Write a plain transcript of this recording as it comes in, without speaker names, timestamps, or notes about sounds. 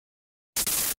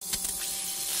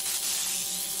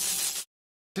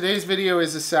Today's video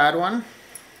is a sad one.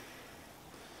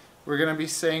 We're going to be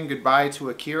saying goodbye to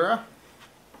Akira.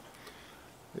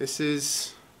 This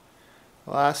is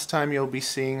the last time you'll be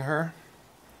seeing her,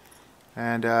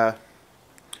 and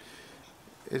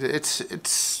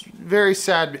it's very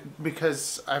sad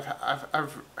because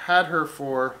I've had her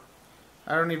for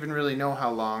I don't even really know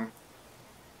how long.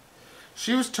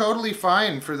 She was totally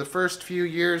fine for the first few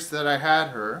years that I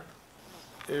had her.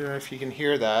 I don't know if you can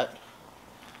hear that.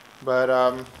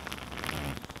 But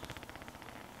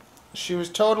she was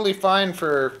totally fine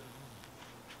for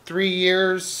 3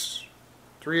 or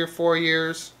 4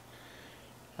 years,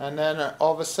 and then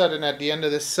all of a sudden at the end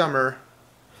of this summer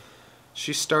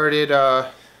she started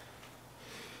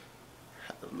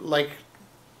like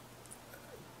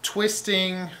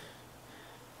twisting,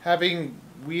 having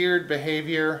weird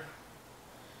behavior,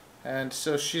 and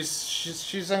so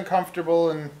she's uncomfortable,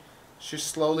 and she's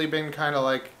slowly been kind of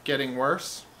like getting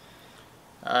worse.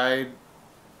 I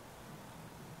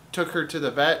took her to the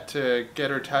vet to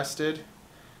get her tested,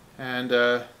 and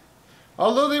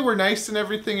although they were nice and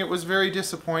everything, it was very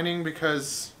disappointing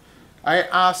because I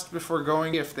asked before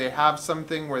going if they have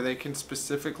something where they can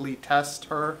specifically test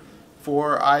her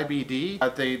for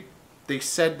IBD. They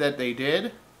said that they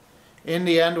did. In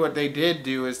the end, what they did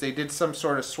do is they did some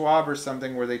sort of swab or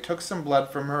something where they took some blood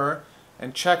from her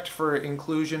and checked for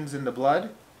inclusions in the blood.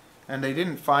 And they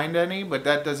didn't find any, but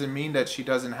that doesn't mean that she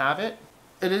doesn't have it.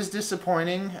 It is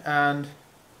disappointing, and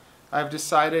I've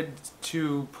decided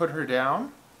to put her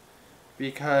down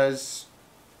because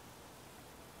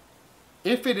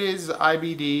if it is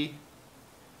IBD,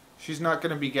 she's not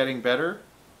going to be getting better.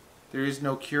 There is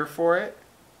no cure for it.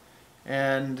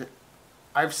 And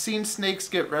I've seen snakes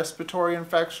get respiratory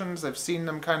infections. I've seen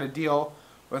them kind of deal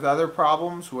with other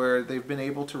problems where they've been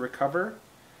able to recover.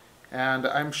 And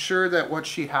I'm sure that what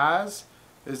she has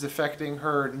is affecting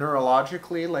her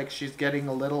neurologically, like she's getting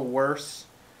a little worse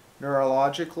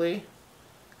neurologically.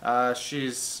 The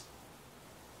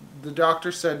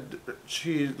doctor said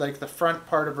like the front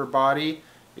part of her body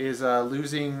is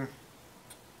losing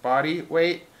body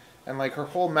weight, and like her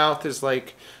whole mouth is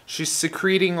like she's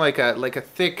secreting like a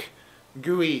thick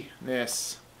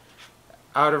gooiness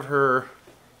out of her.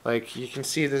 Like you can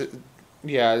see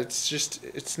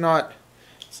it's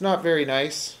not very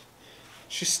nice.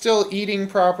 She's still eating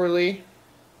properly,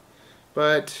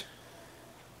 but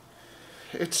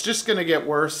it's just going to get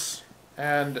worse,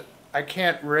 and I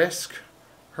can't risk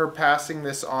her passing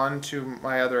this on to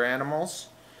my other animals.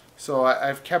 So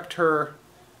I've kept her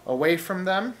away from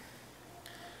them.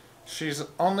 She's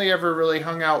only ever really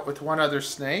hung out with one other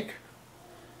snake,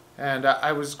 and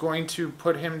I was going to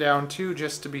put him down too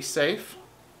just to be safe.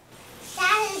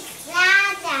 That is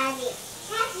sad, Daddy.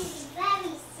 That is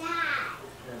very sad.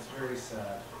 That's very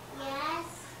sad. Yes.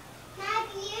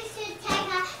 Maybe you should take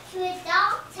her to a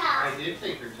doctor. I did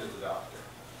take her to the doctor.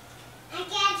 And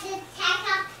get the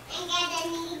checkup and get a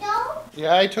needle?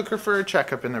 Yeah, I took her for a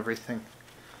checkup and everything.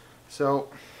 So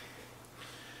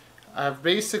I've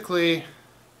basically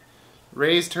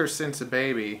raised her since a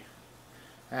baby.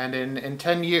 And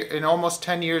in almost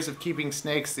 10 years of keeping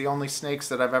snakes, the only snakes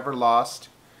that I've ever lost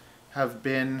have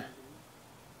been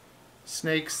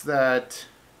snakes that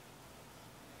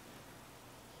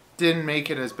didn't make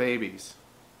it as babies.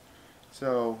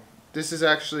 So this is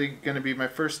actually going to be my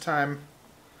first time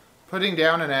putting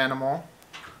down an animal,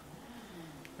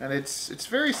 and it's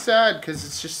very sad because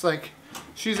it's just like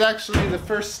she's actually the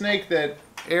first snake that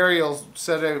Ariel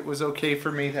said it was okay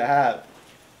for me to have.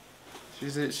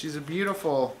 She's a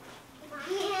beautiful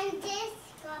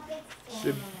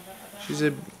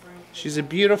she's a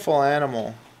beautiful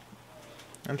animal,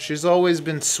 and she's always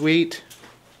been sweet.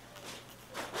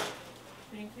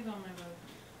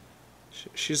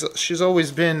 She's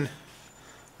always been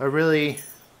a really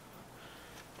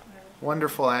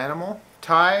wonderful animal.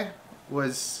 Ty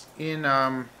was in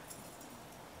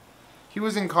he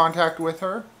was in contact with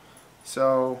her,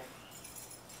 so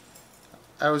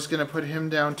I was gonna put him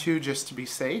down too just to be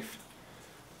safe.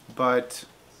 But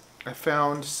I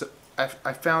found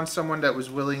someone that was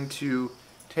willing to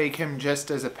take him just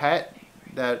as a pet,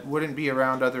 that wouldn't be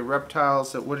around other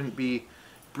reptiles, that wouldn't be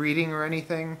breeding or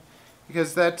anything,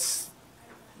 because that's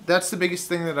the biggest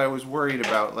thing that I was worried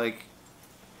about. Like,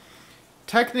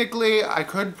 technically I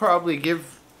could probably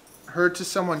give her to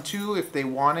someone too if they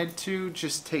wanted to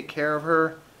just take care of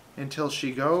her until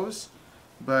she goes,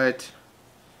 but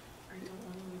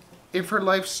if her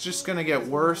life's just gonna get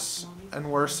worse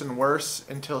and worse and worse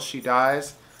until she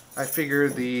dies, I figure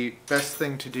the best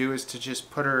thing to do is to just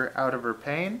put her out of her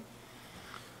pain.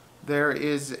 There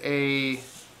is a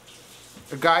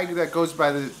guy that goes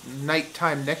by the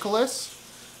Nighttime Nicholas,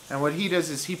 And what he does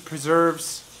is he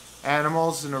preserves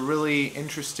animals in a really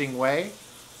interesting way.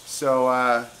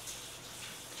 So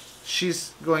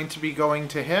she's going to be going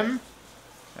to him,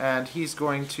 and he's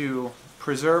going to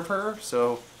preserve her.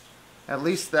 So at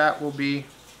least that will be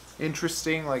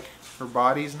interesting, like her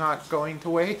body's not going to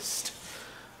waste.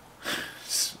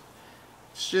 It's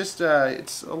just,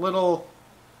 it's a little,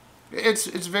 it's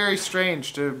very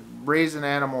strange to raise an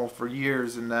animal for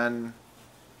years and then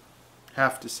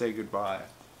have to say goodbye.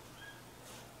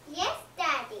 Yes,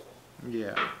 Daddy.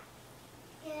 Yeah.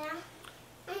 Yeah.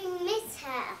 I miss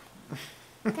her.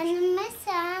 Gonna miss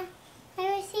her. I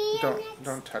will see you next.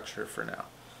 Don't touch her for now.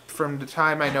 From the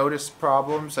time I noticed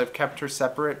problems, I've kept her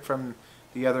separate from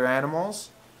the other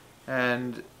animals,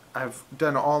 and I've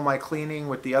done all my cleaning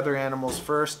with the other animals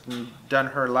first and done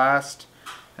her last,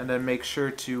 and then make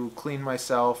sure to clean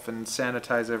myself and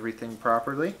sanitize everything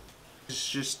properly.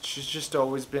 She's just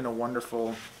always been a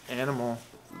wonderful animal.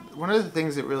 One of the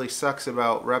things that really sucks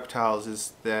about reptiles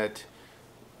is that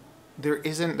there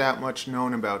isn't that much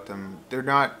known about them.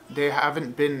 They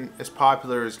haven't been as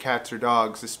popular as cats or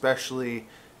dogs, especially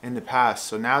in the past.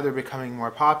 So now they're becoming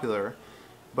more popular,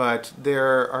 but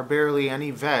there are barely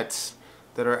any vets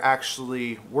that are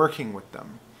actually working with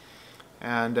them.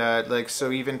 And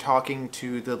so even talking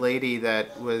to the lady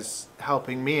that was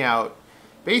helping me out,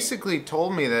 basically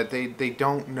told me that they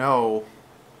don't know.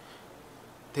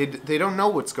 They don't know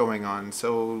what's going on.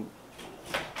 So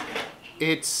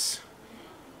it's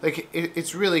like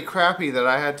it's really crappy that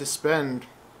I had to spend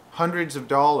hundreds of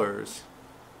dollars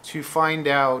to find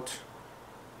out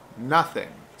nothing.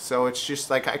 So it's just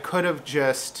like I could have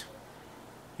just,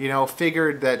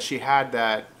 figured that she had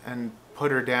that and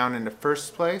put her down in the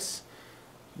first place.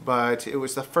 But it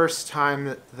was the first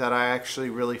time that I actually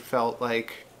really felt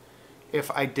like if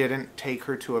I didn't take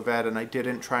her to a vet and I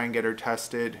didn't try and get her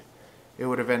tested, it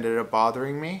would have ended up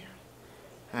bothering me.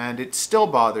 And it still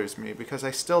bothers me because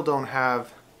I still don't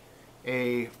have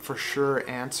a for sure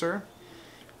answer.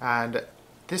 And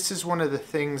this is one of the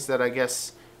things that I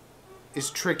guess is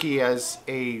tricky as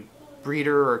a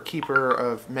breeder or keeper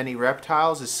of many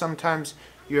reptiles, is sometimes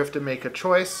you have to make a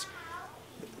choice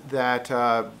that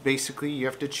basically you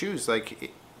have to choose.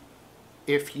 Like,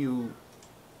 if you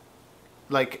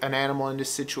like an animal in this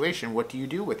situation, what do you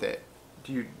do with it?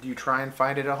 Do you try and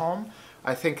find it a home?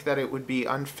 I think that it would be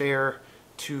unfair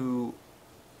to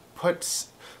put,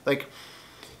 like,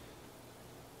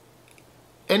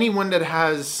 anyone that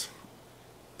has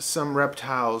some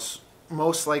reptiles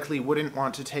most likely wouldn't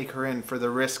want to take her in for the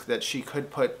risk that she could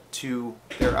put to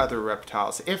their other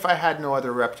reptiles. If I had no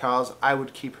other reptiles, I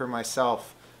would keep her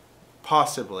myself,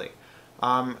 possibly.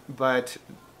 And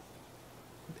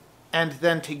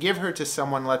then to give her to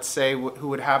someone, let's say, who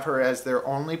would have her as their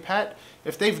only pet,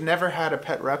 if they've never had a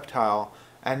pet reptile,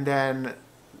 and then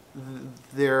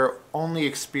their only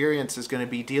experience is going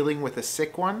to be dealing with a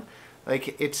sick one,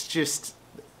 like, it's just,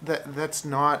 that's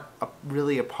not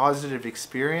really a positive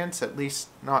experience, at least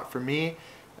not for me.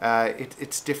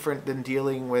 It's different than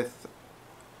dealing with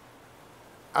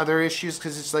other issues,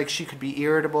 because it's like she could be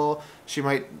irritable, she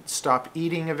might stop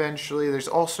eating eventually. There's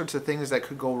all sorts of things that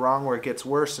could go wrong where it gets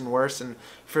worse and worse, and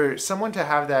for someone to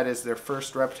have that as their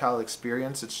first reptile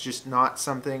experience, it's just not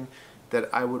something that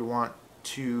I would want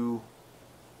to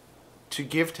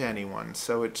give to anyone.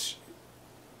 So it's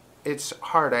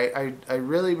hard. I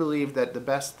really believe that the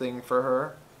best thing for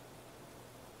her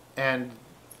and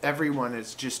everyone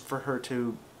is just for her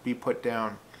to be put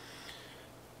down.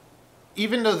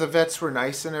 Even though the vets were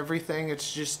nice and everything,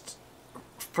 it's just,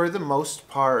 for the most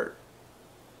part,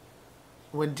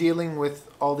 when dealing with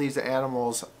all these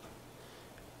animals,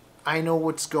 I know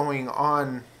what's going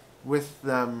on with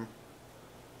them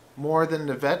more than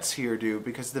the vets here do,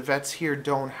 because the vets here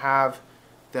don't have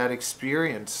that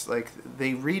experience. Like,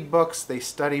 they read books, they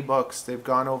study books, they've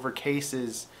gone over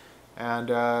cases, and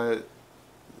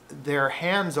their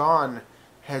hands-on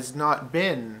has not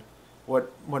been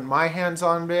what my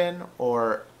hands-on been,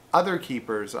 or other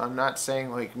keepers. I'm not saying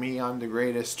like me, I'm the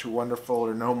greatest or wonderful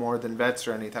or no more than vets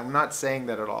or anything. I'm not saying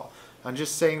that at all. I'm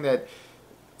just saying that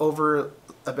over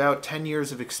about 10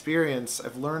 years of experience,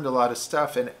 I've learned a lot of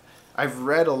stuff, and I've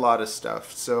read a lot of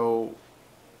stuff. So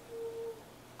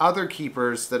other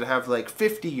keepers that have like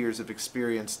 50 years of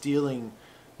experience dealing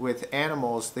with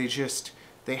animals,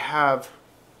 they have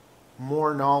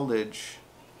more knowledge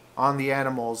on the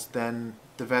animals than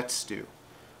the vets do.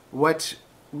 What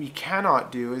we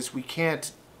cannot do is we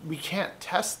can't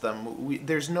test them.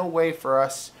 There's no way for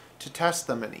us to test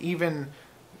them, and even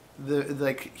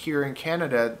like here in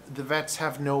Canada, the vets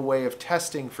have no way of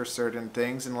testing for certain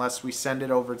things unless we send it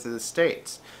over to the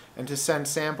States. And to send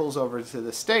samples over to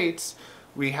the States,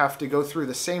 we have to go through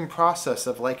the same process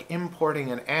of like importing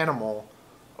an animal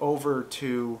over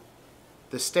to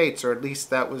the States, or at least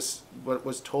that was what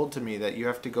was told to me, that you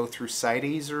have to go through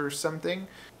CITES or something.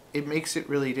 It makes it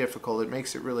really difficult. It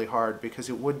makes it really hard, because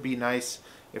it would be nice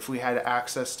if we had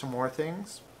access to more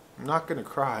things. I'm not gonna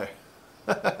cry.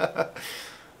 I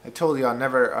told you I'm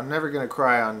never gonna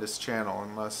cry on this channel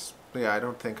unless, yeah, I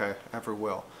don't think I ever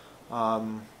will. I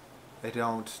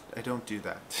don't do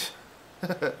that.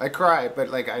 I cry, but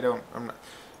like I'm not.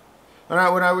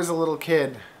 When I was a little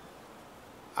kid,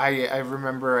 I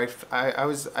remember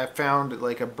I found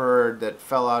like a bird that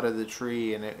fell out of the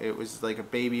tree, and it was like a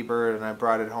baby bird, and I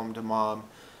brought it home to Mom,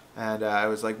 and I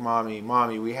was like, Mommy,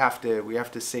 we have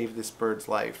to save this bird's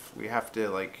life. We have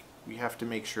to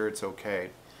make sure it's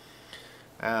okay.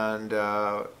 And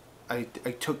I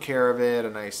took care of it,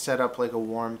 and I set up like a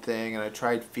warm thing, and I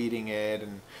tried feeding it,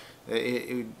 and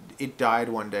it died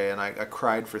one day, and I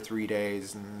cried for 3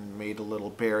 days and made a little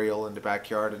burial in the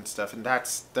backyard and stuff. And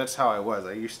that's how I was.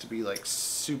 I used to be like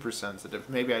super sensitive.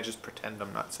 Maybe I just pretend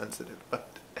I'm not sensitive, but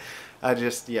I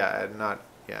just, yeah, I'm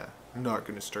not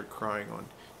gonna start crying on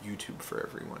YouTube for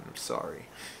everyone. I'm sorry.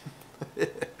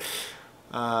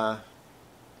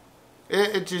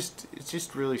 It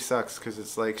just really sucks, because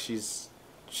it's like she's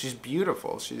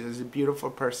beautiful. She has a beautiful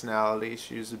personality.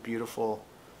 She's a beautiful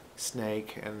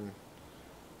snake, and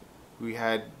we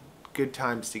had good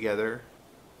times together.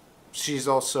 She's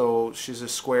a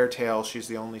square tail. She's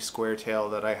the only square tail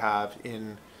that I have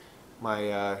in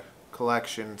my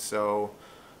collection, so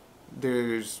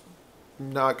there's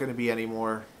not going to be any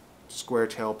more square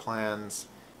tail plans.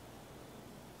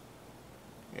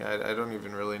 Yeah, I don't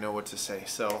even really know what to say,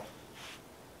 so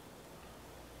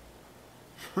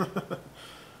I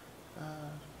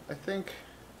think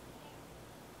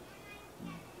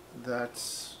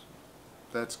that's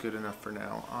good enough for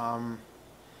now.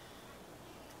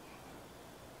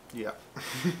 Yeah.